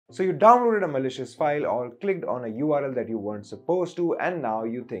So you downloaded a malicious file or clicked on a URL that you weren't supposed to, and now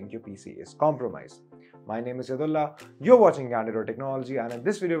you think your PC is compromised. My name is Yadullah, you're watching Candid.Technology, and in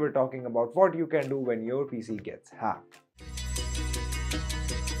this video we're talking about what you can do when your PC gets hacked.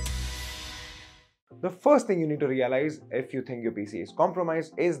 The first thing you need to realize if you think your PC is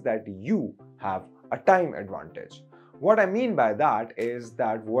compromised is that you have a time advantage. What I mean by that is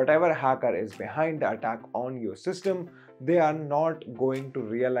that whatever hacker is behind the attack on your system, they are not going to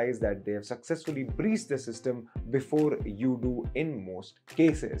realize that they have successfully breached the system before you do in most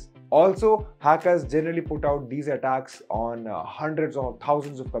cases. Also, hackers generally put out these attacks on hundreds or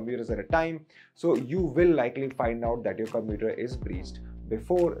thousands of computers at a time, so you will likely find out that your computer is breached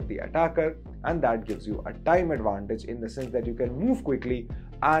before the attacker, and that gives you a time advantage in the sense that you can move quickly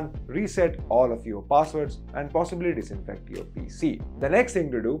and reset all of your passwords and possibly disinfect your PC. The next thing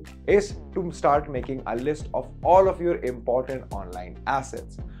to do is to start making a list of all of your important online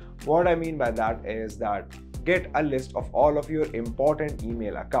assets. What I mean by that is that get a list of all of your important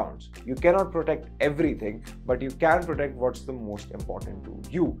email accounts. You cannot protect everything, but you can protect what's the most important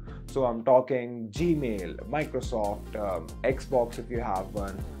to you. So I'm talking Gmail, Microsoft, Xbox if you have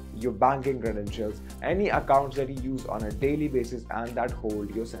one, your banking credentials, any accounts that you use on a daily basis and that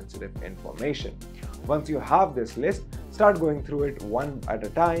hold your sensitive information. Once you have this list, start going through it one at a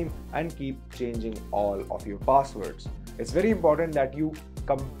time and keep changing all of your passwords. It's very important that you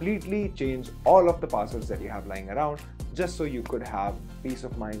completely change all of the passwords that you have lying around, just so you could have peace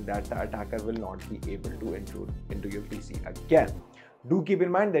of mind that the attacker will not be able to intrude into your PC again. Do keep in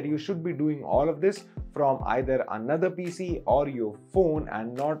mind that you should be doing all of this from either another PC or your phone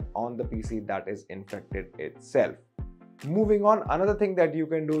and not on the PC that is infected itself. Moving on, another thing that you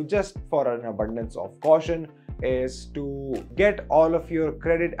can do just for an abundance of caution is to get all of your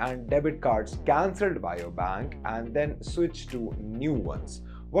credit and debit cards cancelled by your bank and then switch to new ones.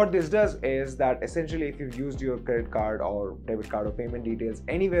 What this does is that essentially if you've used your credit card or debit card or payment details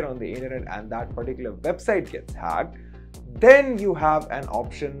anywhere on the internet and that particular website gets hacked, then you have an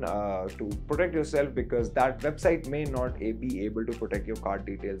option to protect yourself, because that website may not be able to protect your card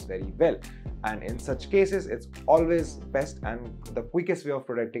details very well. And in such cases, it's always best and the quickest way of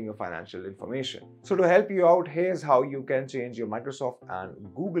protecting your financial information. So to help you out, here's how you can change your Microsoft and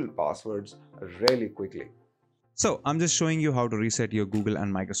Google passwords really quickly. So I'm just showing you how to reset your Google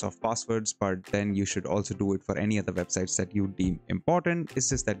and Microsoft passwords, but then you should also do it for any other websites that you deem important. It's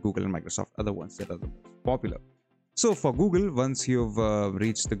just that Google and Microsoft are the ones that are the most popular. So for Google, once you've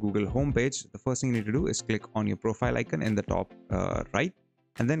reached the Google homepage, the first thing you need to do is click on your profile icon in the top right,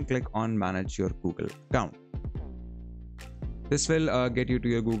 and then click on Manage Your Google Account. This will get you to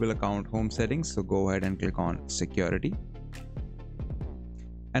your Google account home settings, so go ahead and click on Security.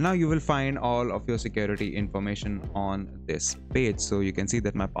 And now you will find all of your security information on this page. So you can see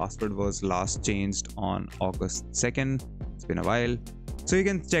that my password was last changed on August 2nd. It's been a while. So you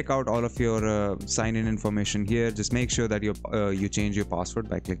can check out all of your sign-in information here. Just make sure that you change your password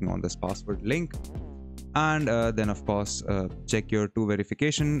by clicking on this password link. And then of course, check your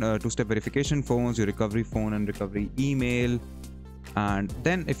two-step verification phones, your recovery phone and recovery email. And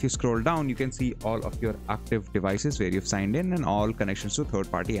then if you scroll down, you can see all of your active devices where you've signed in and all connections to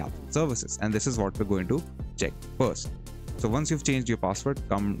third-party apps and services. And this is what we're going to check first. So once you've changed your password,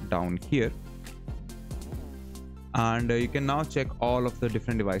 come down here. And you can now check all of the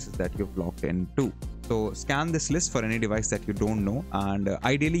different devices that you've logged into. So scan this list for any device that you don't know. And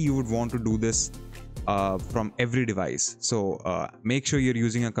ideally, you would want to do this from every device. So make sure you're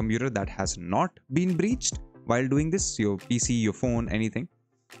using a computer that has not been breached while doing this, your PC, your phone, anything.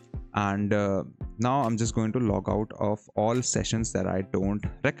 And now I'm just going to log out of all sessions that I don't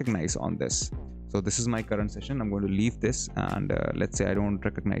recognize on this. So this is my current session. I'm going to leave this, and let's say I don't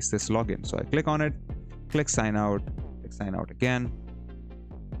recognize this login. So I click on it, click sign out again.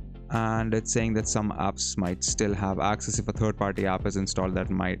 And it's saying that some apps might still have access. If a third-party app is installed that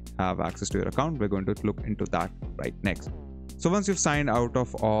might have access to your account, we're going to look into that right next. So once you've signed out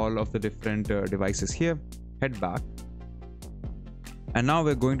of all of the different devices here, head back. And now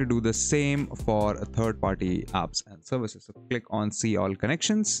we're going to do the same for third-party apps and services. So click on See All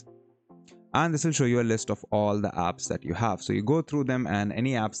Connections. And this will show you a list of all the apps that you have. So you go through them, and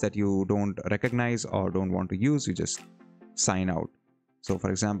any apps that you don't recognize or don't want to use, you just sign out. So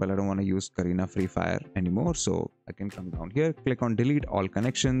for example, I don't want to use Garena Free Fire anymore. So I can come down here, click on Delete All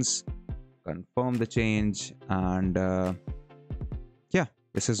Connections, confirm the change, and yeah,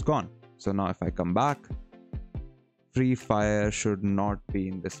 this is gone. So now if I come back, Free Fire should not be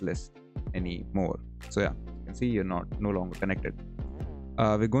in this list anymore. So yeah, you can see you're no longer connected.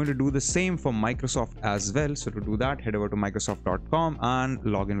 We're going to do the same for Microsoft as well. So to do that, head over to Microsoft.com and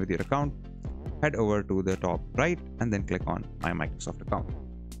log in with your account. Head over to the top right and then click on My Microsoft account.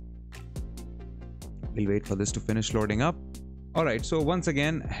 We'll wait for this to finish loading up. Alright, so once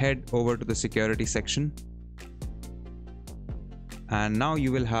again, head over to the security section. And now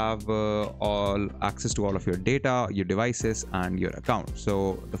you will have all access to all of your data, your devices, and your account.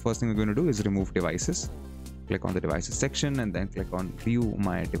 So the first thing we're going to do is remove devices. Click on the devices section and then click on view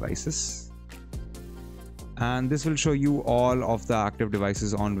my devices. And this will show you all of the active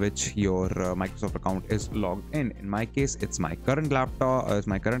devices on which your Microsoft account is logged in. In my case, it's my current laptop,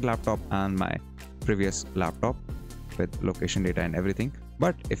 and my previous laptop with location data and everything.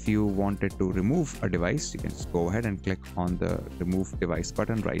 But if you wanted to remove a device, you can just go ahead and click on the remove device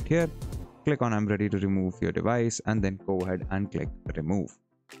button right here. Click on I'm ready to remove your device and then go ahead and click remove.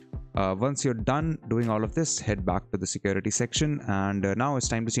 Once you're done doing all of this, head back to the security section, and now it's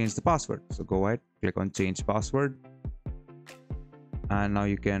time to change the password. So go ahead, click on change password, and now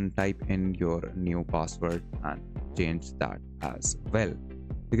you can type in your new password and change that as well.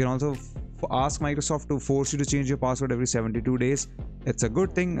 You can also ask Microsoft to force you to change your password every 72 days. It's a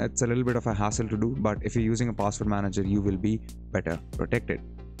good thing. It's a little bit of a hassle to do, but if you're using a password manager, you will be better protected.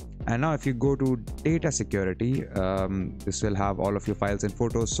 And now if you go to data security, this will have all of your files and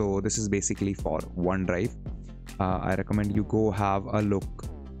photos. So this is basically for OneDrive. I recommend you go have a look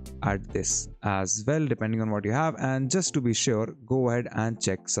at this as well, depending on what you have. And just to be sure, go ahead and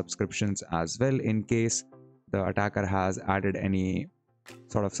check subscriptions as well in case the attacker has added any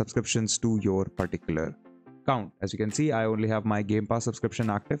sort of subscriptions to your particular account. As you can see, I only have my Game Pass subscription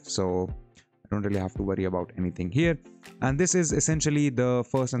active, so I don't really have to worry about anything here. And this is essentially the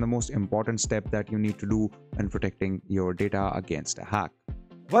first and the most important step that you need to do when protecting your data against a hack.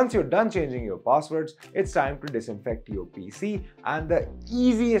 Once you're done changing your passwords, it's time to disinfect your PC, and the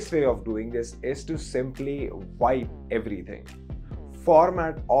easiest way of doing this is to simply wipe everything.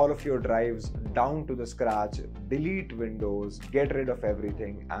 Format all of your drives down to the scratch, delete Windows, get rid of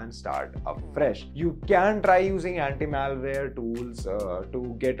everything and start afresh. You can try using anti-malware tools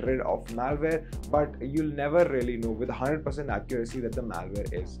to get rid of malware, but you'll never really know with 100% accuracy that the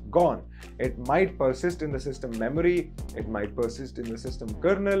malware is gone. It might persist in the system memory, it might persist in the system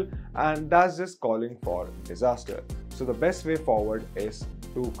kernel, and that's just calling for disaster. So the best way forward is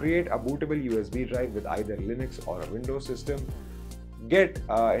to create a bootable USB drive with either Linux or a Windows system. Get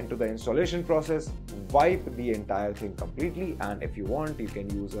into the installation process, wipe the entire thing completely, and if you want, you can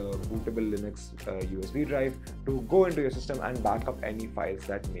use a bootable Linux USB drive to go into your system and back up any files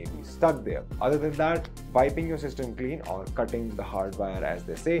that may be stuck there. Other than that, wiping your system clean or cutting the hardwire, as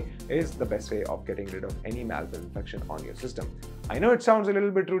they say, is the best way of getting rid of any malware infection on your system. I know it sounds a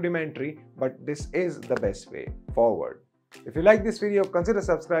little bit rudimentary, but this is the best way forward. If you like this video, consider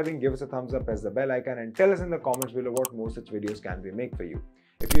subscribing, give us a thumbs up, press the bell icon, and tell us in the comments below what more such videos can we make for you.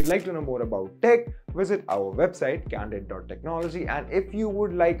 If you'd like to know more about tech, visit our website Candid.Technology, and if you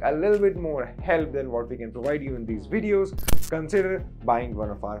would like a little bit more help than what we can provide you in these videos, consider buying one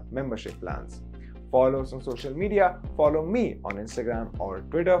of our membership plans. Follow us on social media, follow me on Instagram or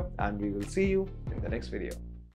Twitter, and we will see you in the next video.